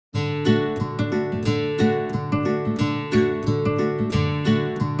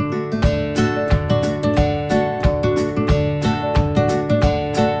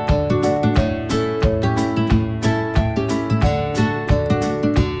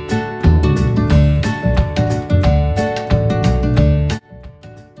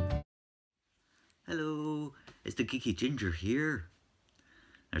Geeky Ginger here.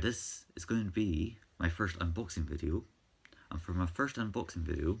 Now this is going to be my first unboxing video, and for my first unboxing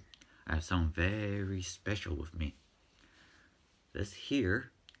video I have something very special with me. This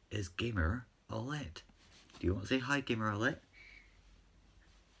here is Gamer Alette. Do you want to say hi, Gamer Alette?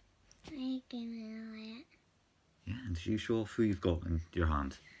 Hi, Gamer Alette. Yeah, and you show off who you've got in your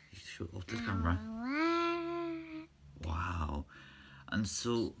hand. You show it off to the camera. Wow. And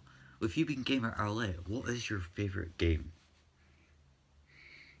so, with you being Gamer Alette, what is your favourite game?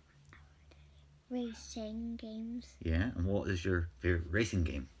 Racing games. Yeah, and what is your favourite racing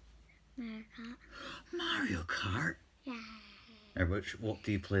game? Mario Kart. Mario Kart? Yeah. Now, what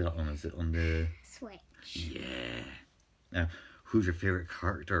do you play that on? Is it on the Switch. Yeah. Now, who's your favourite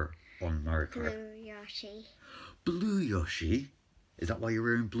character on Mario Kart? Blue Yoshi. Blue Yoshi? Is that why you're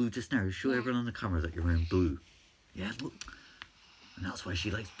wearing blue just now? Show everyone on the camera that you're wearing blue. Yeah, look. And that's why she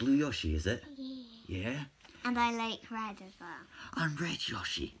likes Blue Yoshi, is it? Yeah. Yeah? And I like red as well. And Red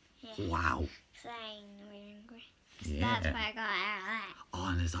Yoshi? Yeah. Wow. So I'm wearing green. Yeah. That's why I got Alette. Oh,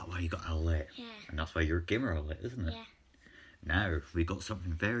 and is that why you got Alette? Yeah. And that's why you're Gamer Alette, isn't it? Yeah. Now, we got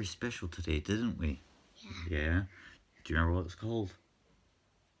something very special today, didn't we? Yeah. Yeah. Do you remember what it's called?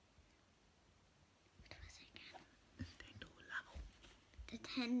 What was it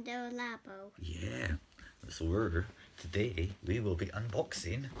again? Nintendo Labo. Yeah. So today we will be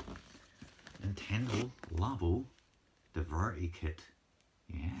unboxing Nintendo Labo, the variety kit.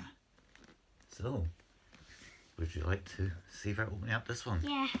 Yeah. So, would you like to see about opening up this one?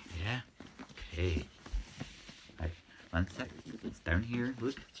 Yeah. Yeah? Okay. Right, one sec. It's down here,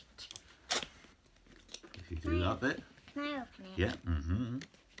 look. If you do that bit. Can I open it? Yeah,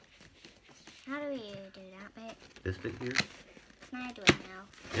 How do you do that bit? This bit here. Can I do it now?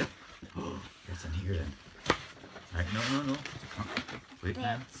 Yep. Oh, it's in here then. Right, no. Wait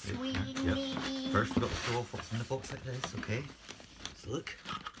now. Wait now. Yep. First we've got to show off what's in the box like this, okay? So look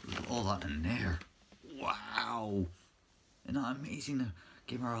at all that in there. Wow! Isn't that amazing,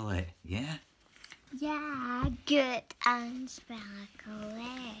 Gamer Alette? Yeah? Yeah, good and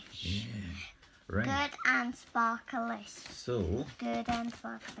sparklish. Yeah. Right. Good and sparklish. So, Good and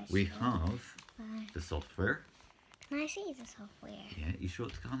sparklish. we have the software. Can I see the software? Yeah, you show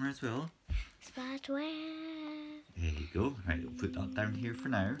it to the camera as well. Software. There you go. Right, we'll put that down here for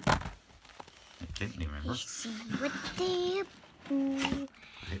now. Right, gently, remember. See what they do.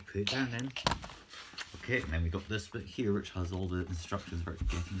 Right, put it down then. Okay, and then we got this bit here which has all the instructions about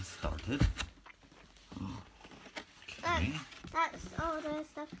getting started. Okay. That's all the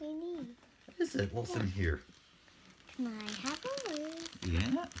stuff we need. Is it? What's in here? Can I have a look?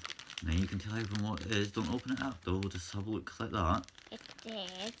 Yeah. Now you can tell everyone what it is. Don't open it up though. We'll just have a look like that. It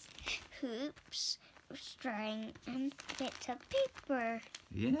is hoops, string, and bits of paper.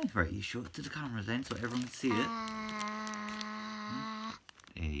 Yeah, right. You show it to the camera then so everyone can see it.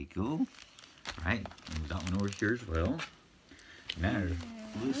 There you go. Right, move that one over here as well. Now,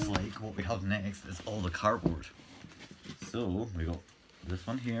 looks like what we have next is all the cardboard. So, we got this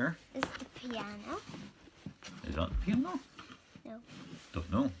one here. Is the piano? Is that the piano? No. Don't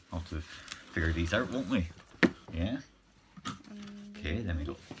know. I'll have to figure these out, won't we? Yeah? Okay, then we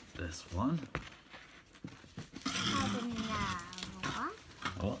got this one. I don't know.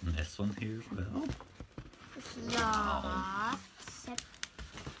 Oh, and this one here as well.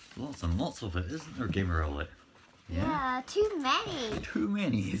 Lots and lots of it, isn't there, Gamer Alette? Yeah, too many. Too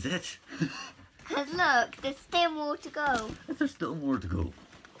many, is it? Because look, there's still more to go. There's still more to go.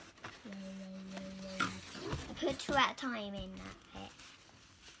 Put two at a time in that bit.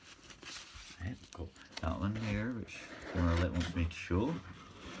 Right, we've got that one here, which Gamer Alette wants me to show.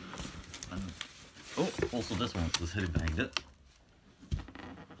 And, oh, also this one was hidden behind it.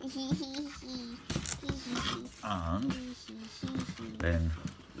 And then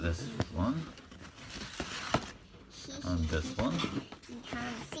this one. And this one. You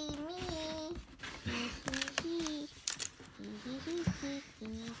can't see me.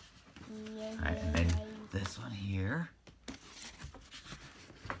 Right, and then this one here.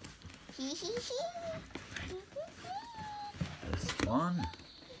 This one.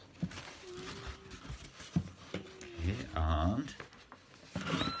 Okay, and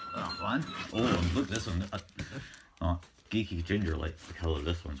that one. Oh, and look, this one. Geeky Ginger likes the colour of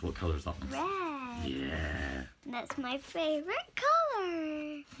this one. So what colour is that one? Red. Yeah. That's my favourite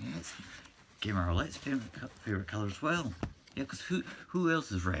colour. Yes. Gamer Alette's favourite colour as well. Yeah, because who else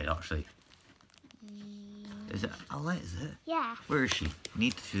is red actually? Is it Alette, is it? Yeah. Where is she?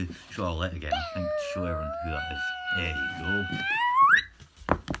 Need to show Alette again. I think to show everyone who that is. There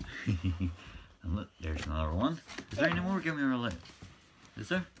you go. And look, there's another one. Is there any more Gamer Alette? Is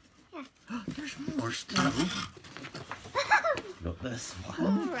there? Yeah. There's more still. Got this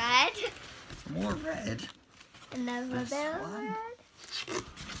one. More red. More red. Another This bit of one.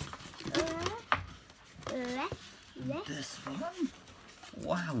 red. This one.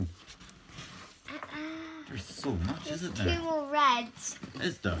 Wow. There's so much, isn't Two there? more reds.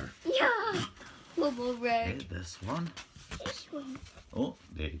 Is there? Yeah. One more red. Okay, this one. This one. Oh,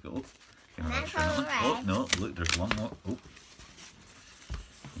 there you go. Give me That's that all one. Oh, red. no, look, there's one more. Oh.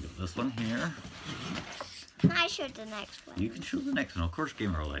 You got this one here. Can I show the next one? You can show the next one, of course,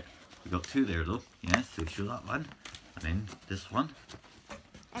 Gamer Light. We got two there, though. Yes, so show that one. And then this one.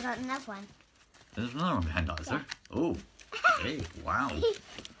 I got another one. There's another one behind that, is there? Oh, okay, wow.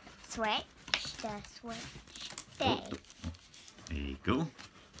 Switch. The switch. Oh, There. there you go.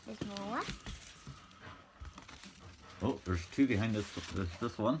 There's more. Oh, there's two behind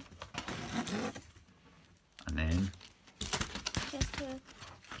this one. And then Just two.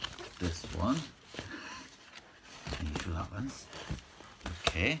 this one. And you show that one.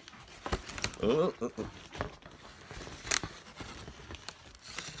 Okay. Oh.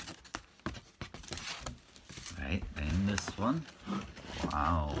 Right, then this one.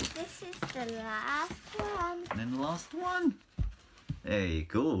 Wow. This is the last one. And then the last one. There you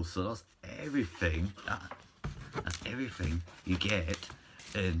go. So that's everything. That's everything you get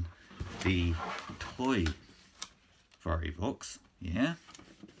in the toy variety box. Yeah.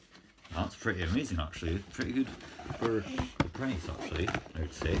 That's pretty amazing, actually. Pretty good for the price, actually, I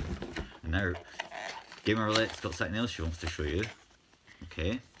would say. And now, Gamer Roulette's got something else she wants to show you.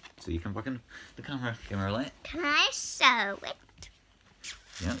 Okay, so you can back in the camera, Gamer Roulette. Can I sew it?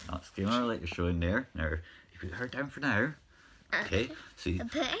 Yeah, that's Gamer Roulette you're showing there. Now, you put her down for now. Okay, so I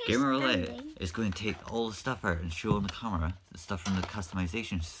put her Gamer Roulette standing. is going to take all the stuff out and show on the camera the stuff from the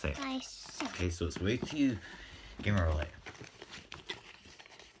customization set. Can I sew? Okay, so it's way to you, Gamer Roulette.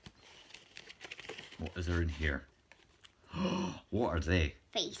 What is there in here? What are they?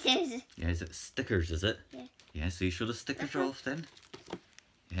 Faces. Yeah, is it stickers, is it? Yeah. Yeah, so you show the stickers Uh-huh. off then?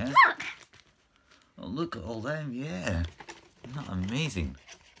 Yeah? Look. Oh, look at all them, yeah. Isn't that amazing?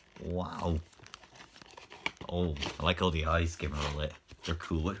 Wow. Oh, I like all the eyes, Gamer Roulette. They're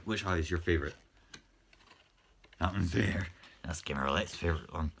cool. Which eye is your favourite? That one's there. That's Gamer Roulette's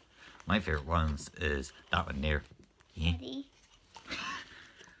favourite one. My favourite ones is that one there. Yeah. Ready?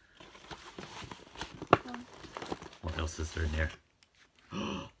 What else is there in there?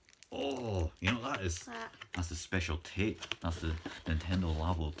 Oh, you know what that is? What? That's the special tape. That's the Nintendo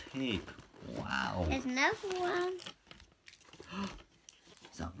Labo tape. Wow. There's another one.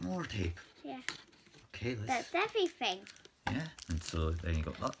 Is that more tape? Yeah. Okay, let's... That's everything. Yeah, and so then you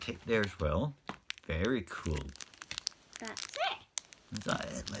got that tape there as well. Very cool. That's it. Is that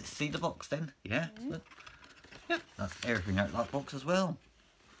it? Let's see the box then. Yeah? Look. Yep, that's everything out of that box as well.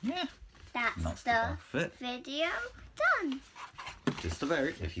 Yeah. And That's that's the the back of it. video done. Just about.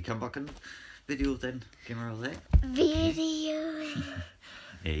 If you come back in video then, Gamer Roulette. Video.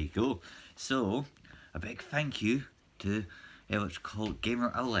 There you go. So, a big thank you to what's called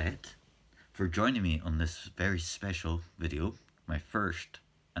Gamer Roulette for joining me on this very special video, my first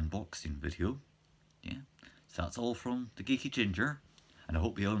unboxing video. Yeah, so that's all from the Geeky Ginger, and I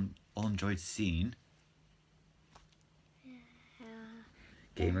hope you all enjoyed seeing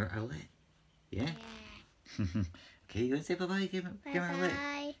Gamer Roulette. Yeah. Okay, you gonna say bye bye, Gamer Roulette?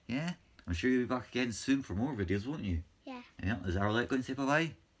 Bye. Yeah. I'm sure you'll be back again soon for more videos, won't you? Yeah. Yeah. Is Roulette going to say bye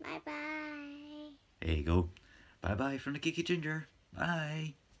bye? Bye bye. There you go. Bye bye from the Geeky Ginger.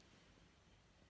 Bye.